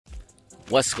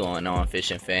What's going on,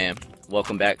 fishing fam?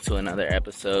 Welcome back to another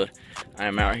episode. I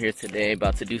am out here today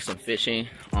about to do some fishing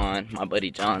on my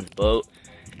buddy John's boat.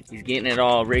 He's getting it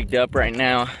all rigged up right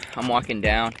now. I'm walking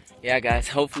down. Yeah guys,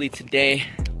 hopefully today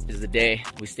is the day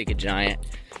we stick a giant.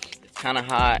 It's kind of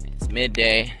hot, it's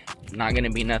midday. Not gonna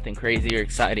be nothing crazy or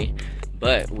exciting,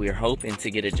 but we're hoping to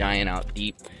get a giant out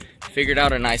deep. Figured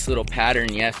out a nice little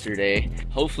pattern yesterday.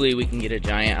 Hopefully we can get a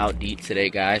giant out deep today,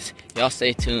 guys. Y'all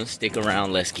stay tuned, stick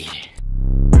around, let's get it.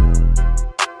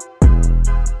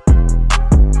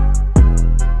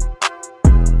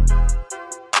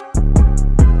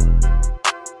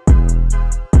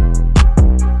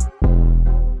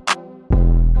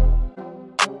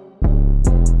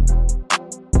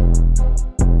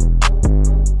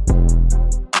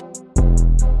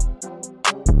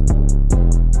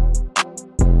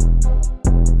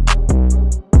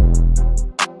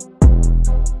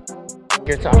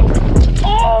 Your time.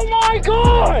 Oh my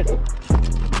god!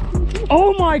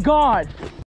 Oh my god!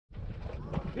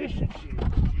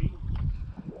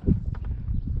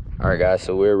 Alright guys,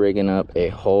 so we're rigging up a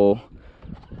whole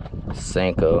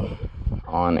Senko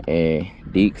on a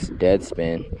Deeks dead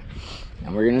spin.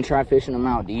 And we're gonna try fishing them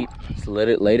out deep. So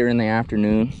later in the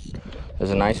afternoon.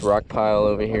 There's a nice rock pile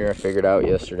over here I figured out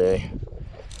yesterday.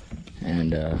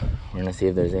 And we're gonna see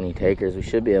if there's any takers. We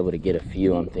should be able to get a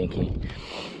few, I'm thinking.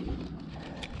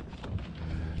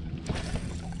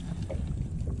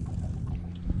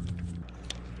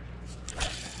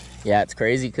 Yeah, it's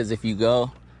crazy because if you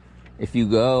go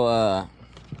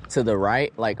to the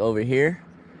right, like over here,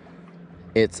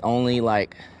 it's only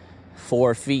like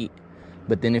 4 feet.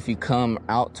 But then if you come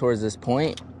out towards this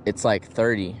point, it's like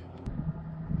 30.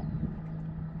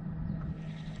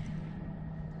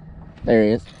 There he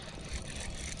is.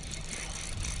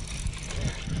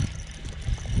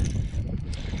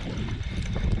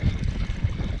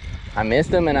 I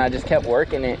missed him and I just kept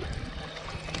working it.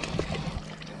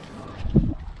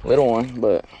 Little one,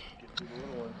 but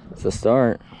it's a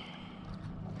start.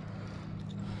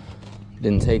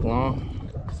 Didn't take long.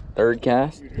 Third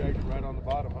cast. You dragged it right on the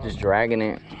bottom, huh? Just dragging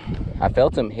it. I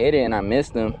felt him hit it and I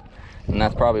missed him, and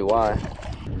that's probably why.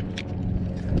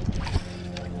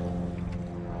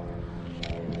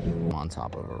 I'm on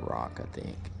top of a rock, I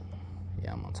think.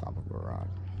 Yeah, I'm on top of a rock.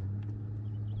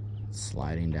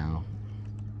 Sliding down.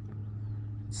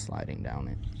 Sliding down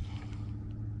it.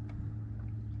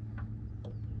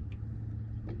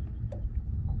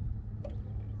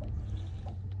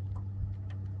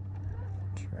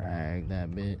 Drag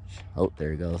that bitch. Oh,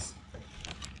 there he goes.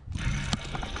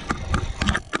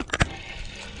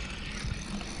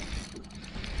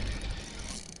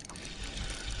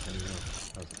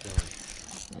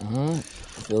 It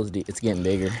feels deep. It's getting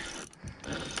bigger.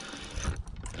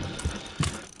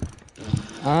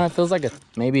 It feels like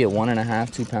maybe a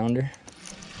 1.5, 2 pounder.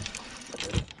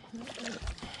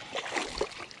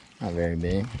 Not very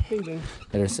big.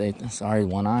 Better say, sorry,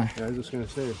 one eye. Yeah, I was just gonna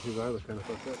say, his eye was kind of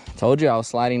fucked up. Told you I was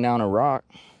sliding down a rock.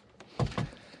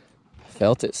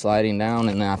 Felt it sliding down,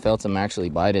 and then I felt him actually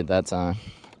bite it that time.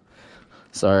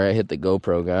 Sorry, I hit the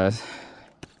GoPro, guys.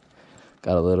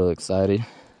 Got a little excited.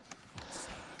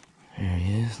 There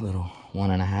he is, little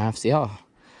 1.5. See how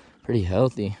pretty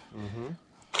healthy.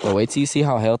 But wait till you see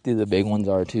how healthy the big ones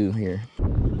are too here.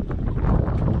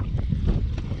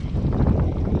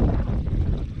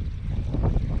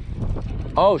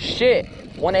 Oh shit,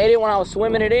 180 when I was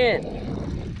swimming it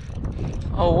in.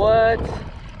 Oh, what?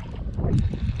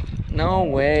 No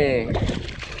way.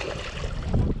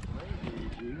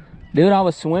 Dude, I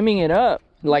was swimming it up,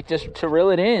 like just to reel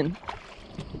it in.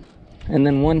 And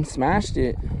then one smashed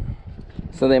it.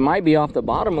 So they might be off the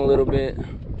bottom a little bit.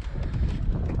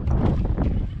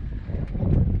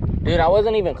 Dude, I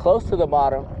wasn't even close to the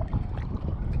bottom.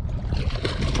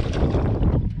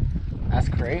 That's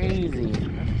crazy.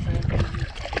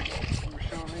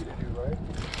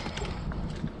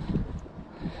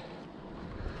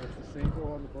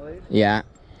 Yeah.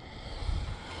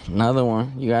 Another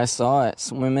one. You guys saw it.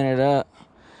 Swimming it up.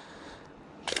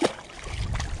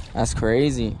 That's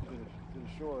crazy. To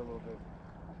the shore a little bit.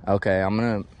 Okay, I'm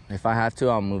gonna, if I have to,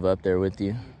 I'll move up there with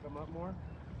you. Come up more?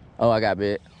 Oh, I got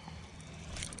bit.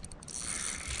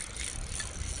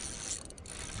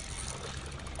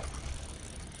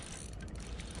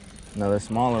 Another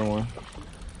smaller one.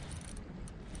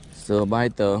 Still a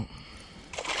bite though.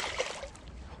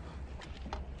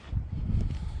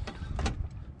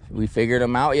 We figured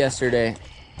him out yesterday.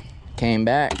 Came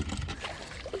back.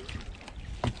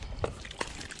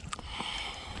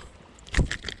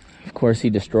 Of course, he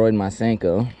destroyed my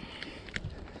Senko.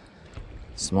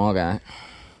 Small guy.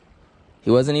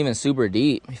 He wasn't even super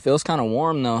deep. He feels kind of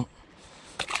warm though.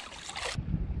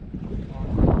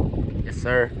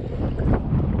 sir.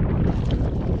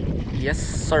 Yes,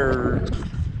 sir.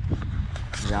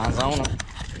 John's on him.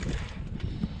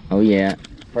 Oh, yeah.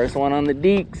 First one on the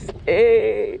deeks.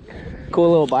 Hey. Cool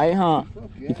little bite, huh?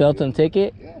 Yeah, You felt him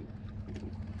ticket? Yeah.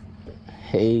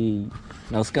 Hey.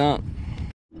 No skunk.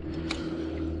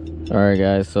 Alright,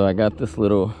 guys. So I got this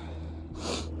little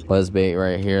buzzbait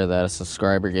right here that a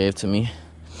subscriber gave to me.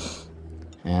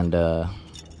 And it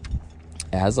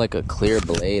has like a clear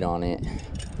blade on it.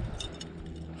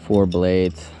 4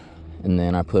 blades. And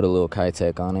then I put a little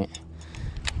Kitech on it.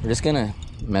 We're just gonna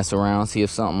mess around, see if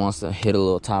something wants to hit a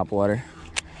little top water.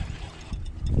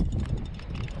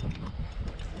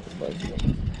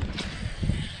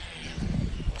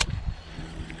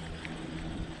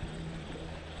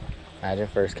 Imagine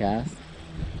first cast.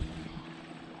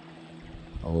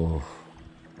 Oh.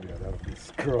 Yeah, that would be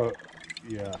scrub.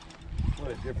 Yeah.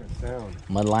 What a different sound.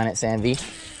 Mudline at San V.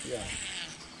 Yeah.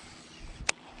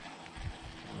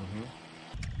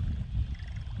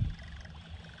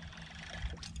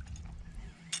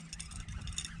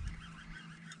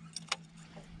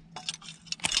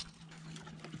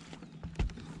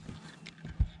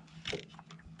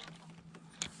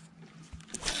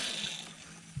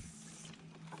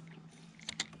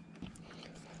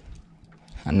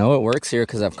 I know it works here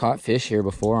because I've caught fish here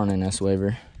before on an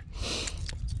S-Waver.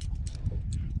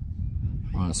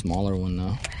 On a smaller one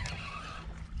though.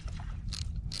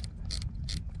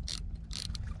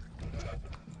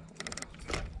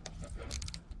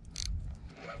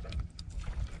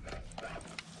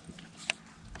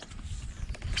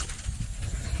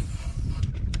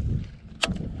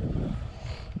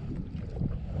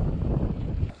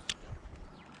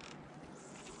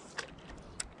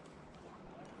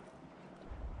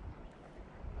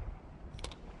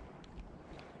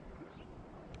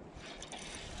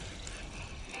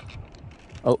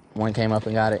 Oh, one came up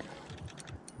and got it.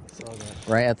 Saw that.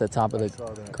 Right at the top of I the saw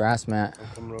that. grass mat. I'm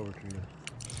coming over to you.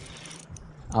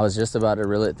 I was just about to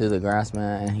reel it through the grass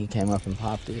mat and he came up and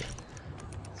popped it.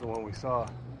 That's the one we saw.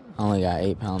 I only got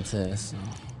 8-pound test, so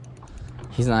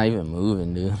he's not even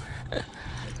moving, dude. Like a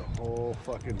whole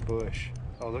fucking bush.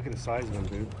 Oh, look at the size of him,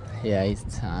 dude. Yeah, he's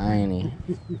tiny.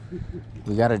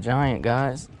 We got a giant,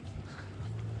 guys.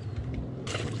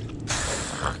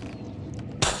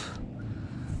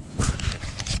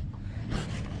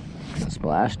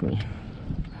 Splashed me.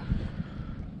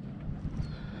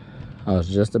 I was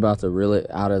just about to reel it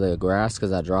out of the grass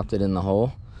because I dropped it in the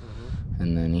hole,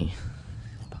 and then he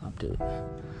popped it.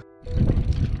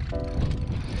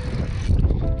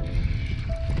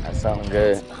 That's something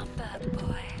good. Not bad,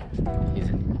 boy.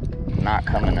 He's not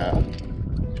coming up.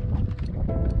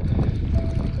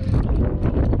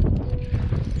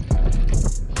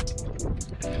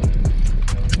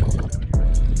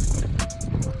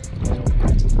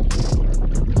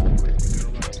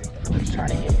 He's trying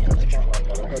to get me in the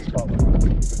spotlight.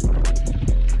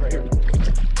 Right here.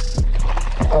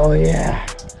 Oh yeah.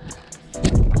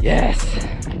 Yes.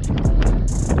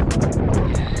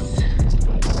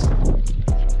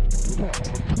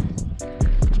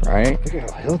 Right? Look at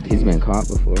how healthy He's been caught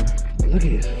before. Look at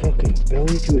his fucking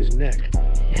belly to his neck.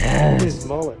 Yes. His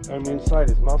mullet, I mean, inside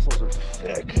his muscles are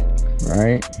thick.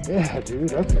 Right? Yeah, dude,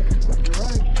 that's you're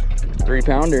right.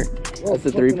 3-pounder. Oh, That's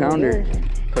a fucking 3-pounder. okay.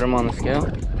 Put him on the scale.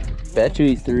 Bet you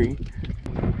he's 3.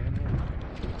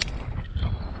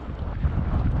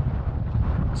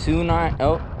 2.9.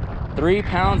 Oh, 3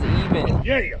 pounds even.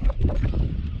 Yeah, yeah.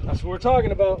 That's what we're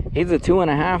talking about. He's a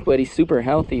 2.5, but he's super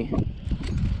healthy.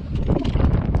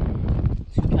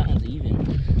 2 pounds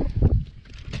even.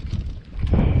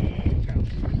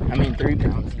 I mean 3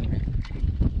 pounds even.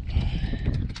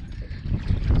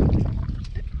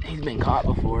 He's been caught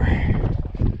before.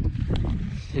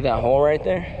 See that hole right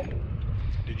there?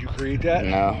 Did you create that?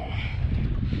 No.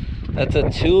 That's a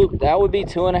 2. That would be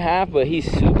 2.5, but he's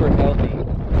super healthy.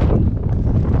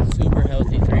 Super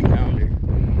healthy 3-pounder.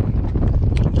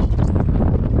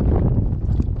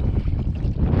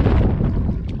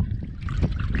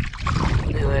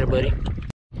 See you later, buddy.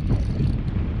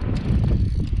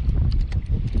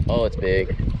 Oh, it's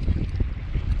big.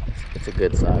 It's a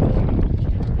good size.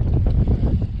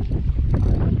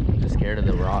 I'm just scared of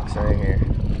the rocks right here.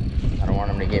 I don't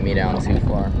want him to get me down too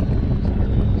far.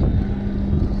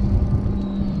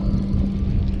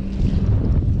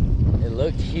 It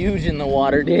looked huge in the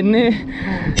water, didn't it?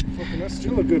 Fucking, that's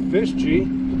still a good fish, G.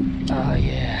 Oh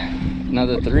yeah.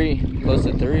 Another 3. Close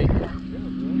to 3.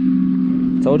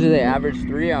 Told you they average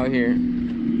 3 out here.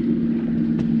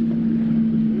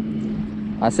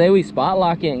 I say we spot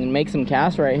lock it and make some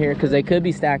casts right here because they could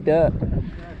be stacked up.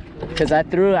 Because I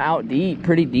threw it out deep,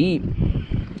 pretty deep.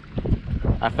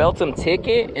 I felt him tick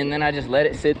it, and then I just let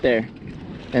it sit there.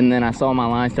 And then I saw my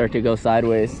line start to go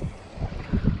sideways.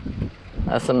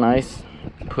 That's a nice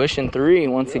pushing 3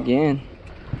 once again.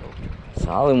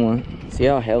 Solid one. See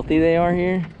how healthy they are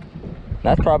here?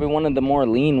 That's probably one of the more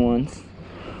lean ones.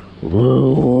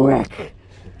 Whoa.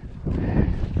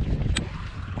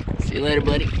 See you later,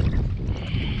 buddy.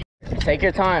 Take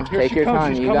your time. Take your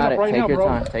time. You got it. Take your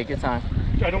time. Take your time.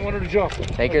 I don't want her to jump.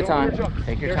 Take your time.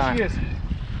 Take your time. There she is.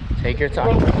 Take your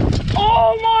time.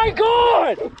 Oh my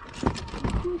God!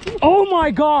 Oh my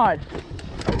God!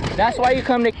 That's why you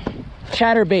come to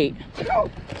ChatterBait.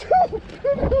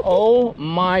 Oh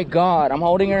my God! I'm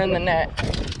holding her in the net.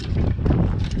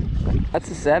 That's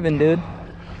a 7, dude.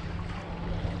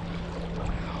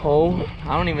 Oh,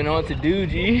 I don't even know what to do,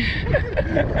 G.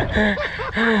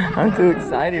 I'm too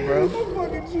excited, bro. I'm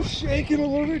fucking just shaking a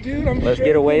little bit, dude. Let's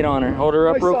get a weight on her. Hold her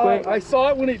up real quick. I saw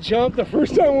it when it jumped. The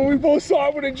first time when we both saw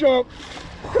it when it jumped.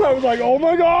 And I was like, oh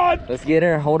my God. Let's get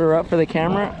her. Hold her up for the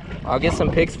camera. I'll get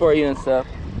some pics for you and stuff.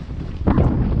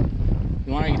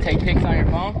 You want to take pics on your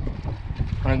phone?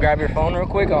 Want to grab your phone real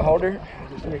quick? I'll hold her.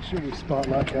 Just make sure we spot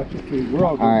lock after food. We're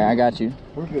all good. All right, I got you.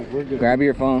 We're good. We're good. Grab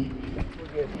your phone.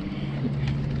 We're good.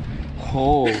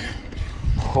 Oh.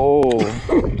 Oh.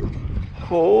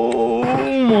 Oh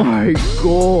my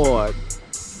God.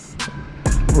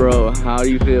 Bro, how do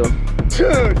you feel?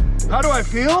 Dude, how do I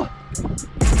feel?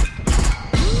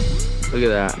 Look at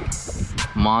that.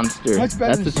 Monster. That's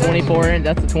better That's a than 24 inch.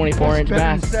 That's a 24 inch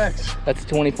bass. Sex. That's a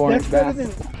 24 inch That's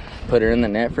bass. Put her in the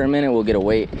net for a minute, we'll get a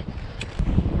weight.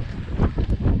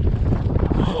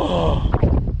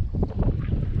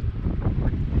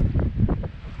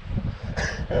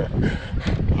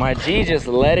 My G just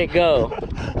let it go.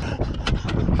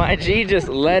 My G just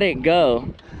let it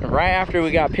go. Right after we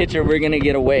got picture, we're gonna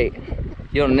get a weight.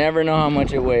 You'll never know how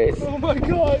much it weighs. Oh my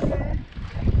God.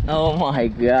 Oh my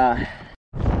God.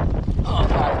 Oh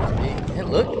God, it was big. It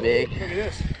looked big. Look at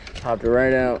this. Popped it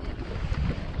right out.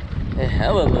 It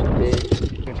hella looked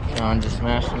big. Jon just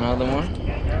smashed another one.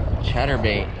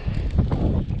 ChatterBait.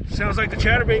 Sounds like the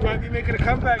ChatterBait might be making a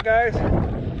comeback, guys.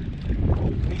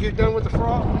 When you get done with the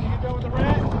frog, when you get done with the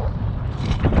rat.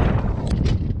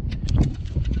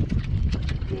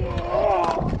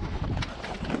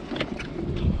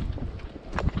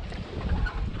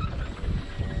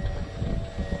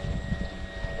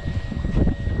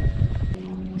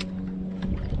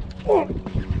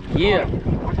 Yeah.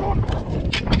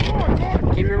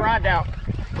 Keep your rod down.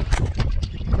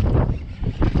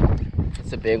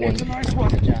 It's a big one. It's a nice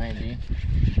one. It's a giant G.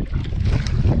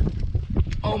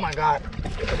 Oh my God.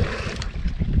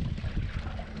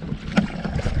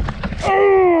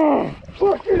 Oh,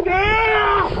 fucking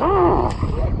yeah!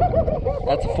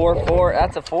 That's a 4-4.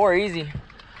 That's a 4 easy.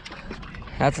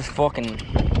 That's a fucking.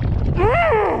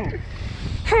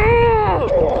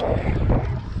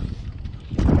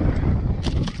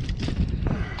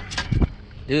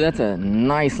 Dude, that's a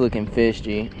nice looking fish,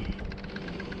 G.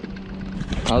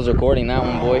 I was recording that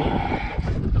one, boy.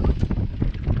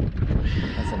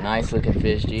 That's a nice looking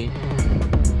fish, G.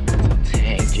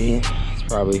 Dang, G. It's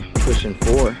probably pushing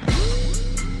 4.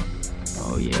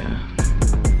 Oh, yeah.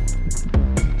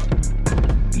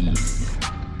 Beast.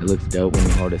 It looks dope when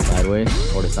you hold it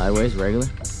sideways. Hold it sideways, regular.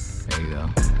 There you go.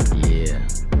 Yeah.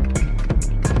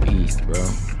 Beast, bro.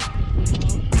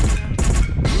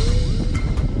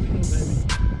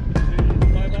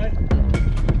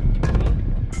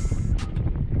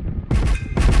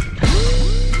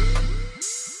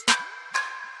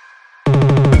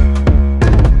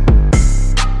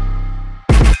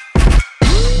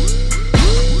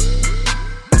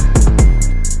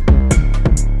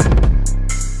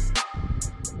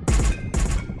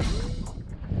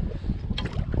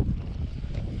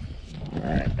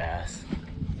 Alright, bass.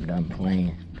 I'm done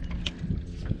playing.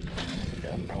 I'm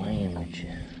done playing with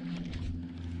you.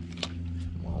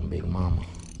 Come on, big mama.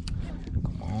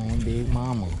 Come on, big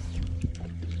mama.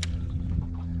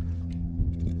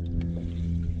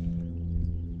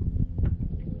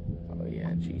 Oh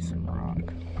yeah, G, some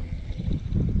rock.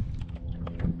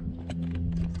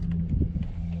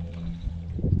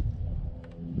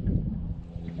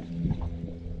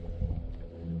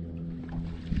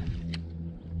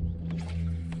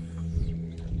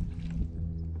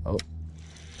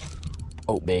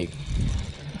 Oh, big.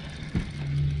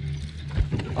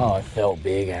 Oh, it felt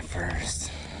big at first.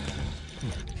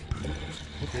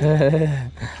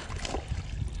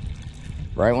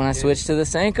 Right when I switched to the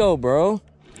Senko, bro.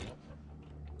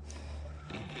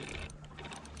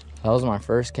 That was my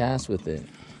first cast with it.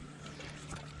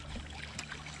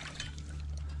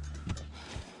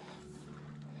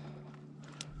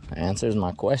 That answers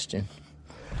my question.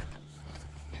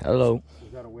 Hello.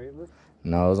 Is that a weightless?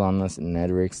 No, it was on this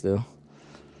Ned rig still.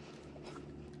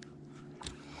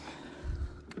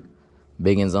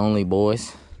 Biggins only,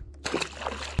 boys.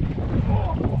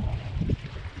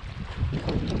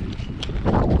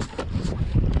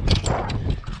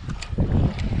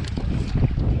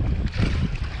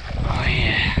 Oh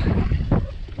yeah.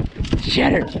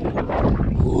 Shatter.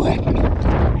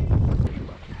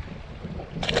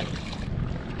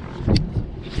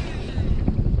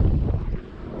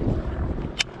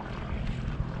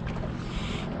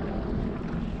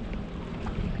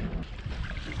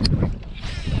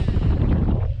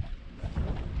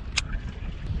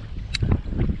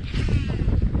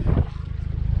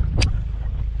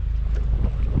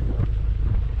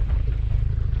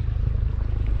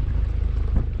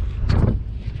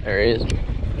 There he is.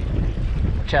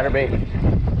 ChatterBait.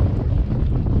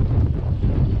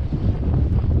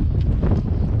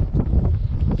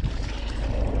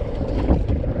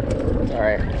 It's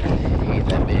alright. He ain't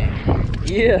that big.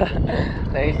 Yeah.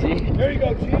 Thanks, G. There you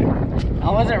go, G. I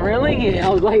wasn't reeling it. I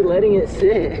was like letting it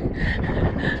sit.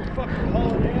 Fucking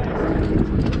hauling ass.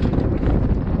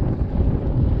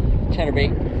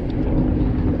 ChatterBait.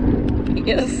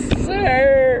 Yes,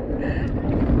 sir.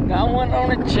 Got one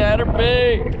on a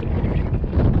ChatterBait.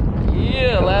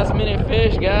 Yeah, last minute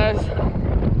fish, guys.